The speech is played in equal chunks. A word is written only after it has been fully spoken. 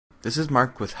This is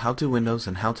Mark with HowToWindows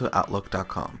and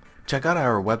HowToOutlook.com. Check out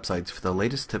our websites for the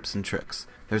latest tips and tricks.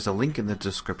 There's a link in the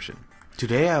description.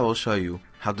 Today I will show you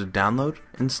how to download,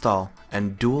 install,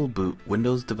 and dual boot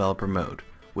Windows Developer Mode,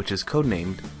 which is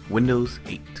codenamed Windows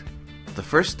 8. The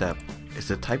first step is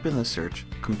to type in the search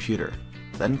Computer,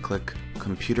 then click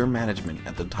Computer Management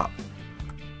at the top.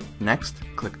 Next,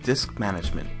 click Disk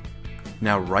Management.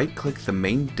 Now right-click the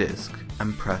main disk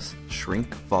and press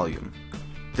Shrink Volume.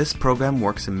 This program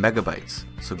works in megabytes,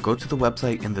 so go to the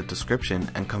website in the description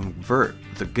and convert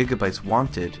the gigabytes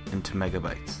wanted into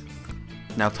megabytes.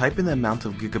 Now type in the amount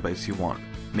of gigabytes you want.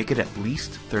 Make it at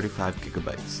least 35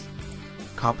 gigabytes.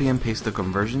 Copy and paste the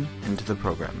conversion into the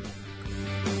program.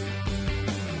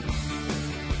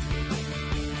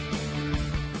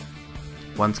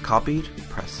 Once copied,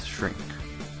 press Shrink.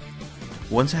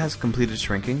 Once it has completed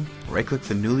shrinking, right-click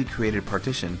the newly created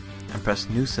partition and press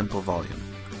New Simple Volume.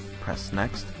 Press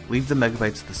Next. Leave the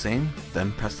megabytes the same,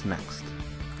 then press Next.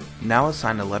 Now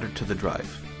assign a letter to the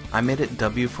drive. I made it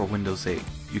W for Windows 8.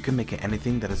 You can make it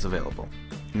anything that is available.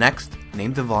 Next,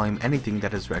 name the volume anything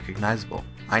that is recognizable.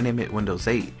 I name it Windows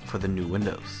 8 for the new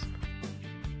Windows.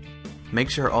 Make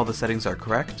sure all the settings are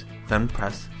correct, then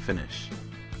press Finish.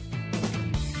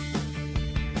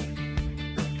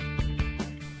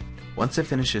 Once it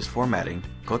finishes formatting,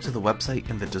 go to the website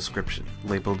in the description,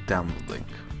 labeled Download Link.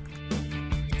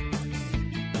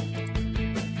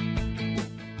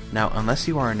 Now, unless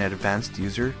you are an advanced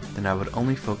user, then I would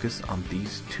only focus on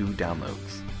these two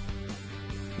downloads.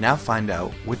 Now find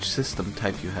out which system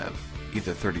type you have,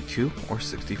 either 32 or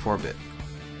 64-bit.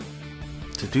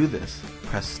 To do this,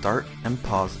 press Start and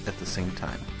Pause at the same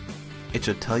time. It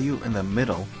should tell you in the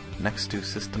middle next to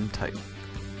System Type.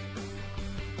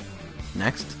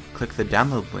 Next, click the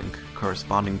download link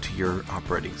corresponding to your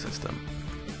operating system.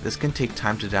 This can take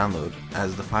time to download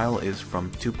as the file is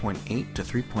from 2.8 to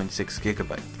 3.6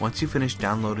 gigabytes. Once you finish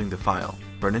downloading the file,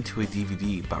 burn it to a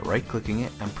DVD by right-clicking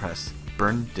it and press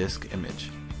Burn Disk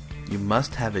Image. You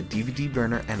must have a DVD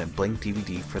burner and a blank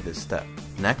DVD for this step.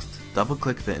 Next,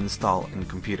 double-click the Install in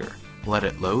Computer. Let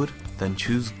it load, then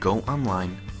choose Go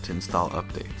Online to install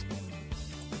updates.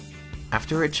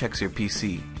 After it checks your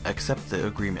PC, accept the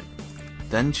agreement.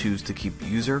 Then choose to keep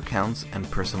user accounts and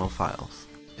personal files.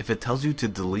 If it tells you to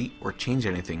delete or change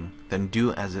anything, then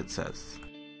do as it says.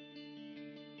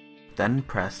 Then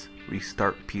press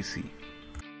Restart PC.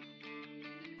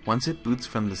 Once it boots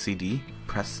from the CD,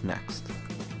 press Next.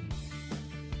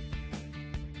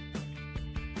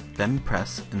 Then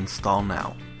press Install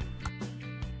Now.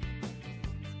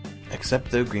 Accept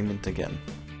the agreement again.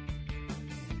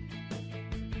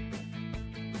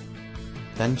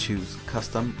 Then choose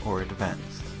Custom or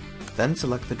Advanced. Then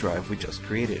select the drive we just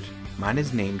created. Mine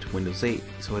is named Windows 8,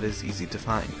 so it is easy to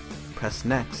find. Press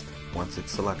Next once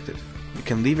it's selected. You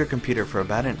can leave your computer for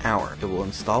about an hour. It will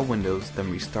install Windows,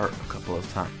 then restart a couple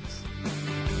of times.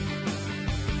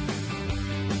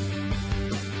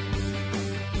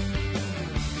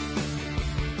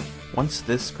 Once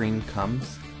this screen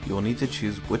comes, you will need to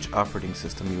choose which operating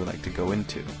system you would like to go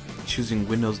into. Choosing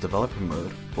Windows Developer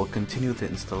Mode will continue the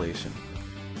installation.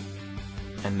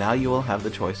 And now you will have the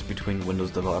choice between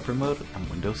Windows Developer Mode and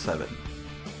Windows 7.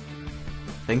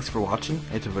 Thanks for watching,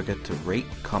 and don't forget to rate,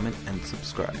 comment, and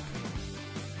subscribe.